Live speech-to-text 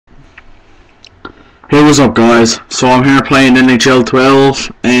Hey, what's up guys? So I'm here playing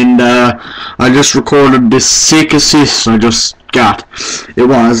NHL12 and I just recorded this sick assist I just got. It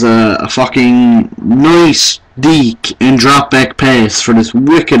was a fucking nice deke and drop back pass for this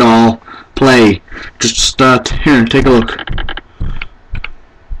wicket all play. Just here, take a look.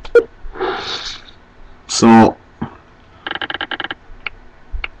 So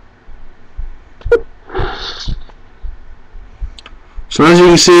as you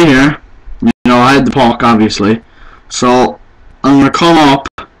can see here, I had the puck obviously, so I'm going to come up,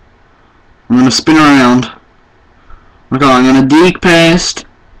 I'm going to spin around, I'm going to deke past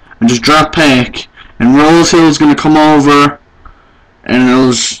and just drop back, and Rose Hill's going to come over, and it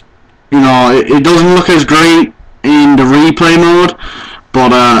was, it doesn't look as great in the replay mode,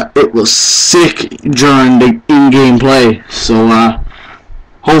 but it was sick during the in-game play. So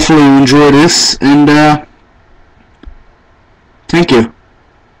hopefully you enjoy this, and thank you.